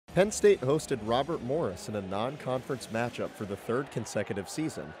Penn State hosted Robert Morris in a non-conference matchup for the third consecutive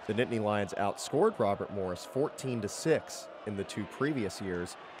season. The Nittany Lions outscored Robert Morris 14-6 in the two previous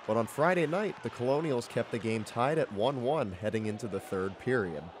years, but on Friday night, the Colonials kept the game tied at 1-1 heading into the third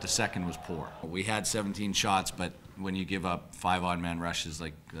period. The second was poor. We had 17 shots, but when you give up 5 odd-man rushes,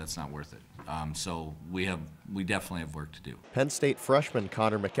 that's not worth it. So we definitely have work to do. Penn State freshman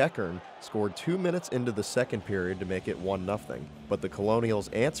Connor McEachern scored 2 minutes into the second period to make it 1-0, but the Colonials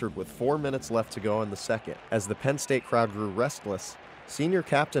answered with 4 minutes left to go in the second. As the Penn State crowd grew restless, senior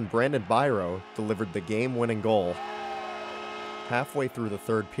captain Brandon Byro delivered the game-winning goal halfway through the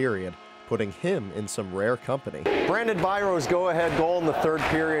third period, putting him in some rare company. Brandon Byro's go-ahead goal in the third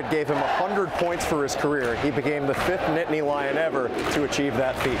period gave him 100 points for his career. He became the 5th Nittany Lion ever to achieve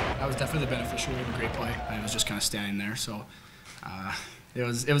that feat. I was definitely the beneficiary of a great play. I was just kind of standing there, so it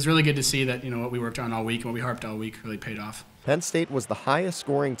was really good to see that what we worked on all week and what we harped all week really paid off. Penn State was the highest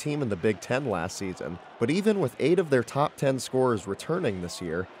scoring team in the Big Ten last season, but even with 8 of their top 10 scorers returning this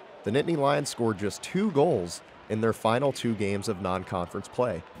year, the Nittany Lions scored just 2 goals in their final 2 games of non-conference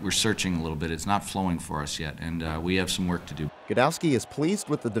play. We're searching a little bit. It's not flowing for us yet, and we have some work to do. Godowski is pleased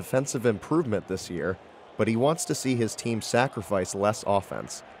with the defensive improvement this year, but he wants to see his team sacrifice less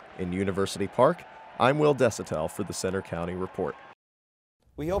offense. In University Park, I'm Will Desautelle for the Center County Report.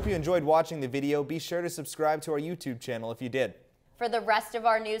 We hope you enjoyed watching the video. Be sure to subscribe to our YouTube channel if you did. For the rest of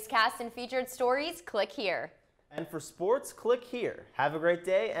our newscasts and featured stories, click here. And for sports, click here. Have a great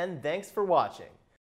day, and thanks for watching.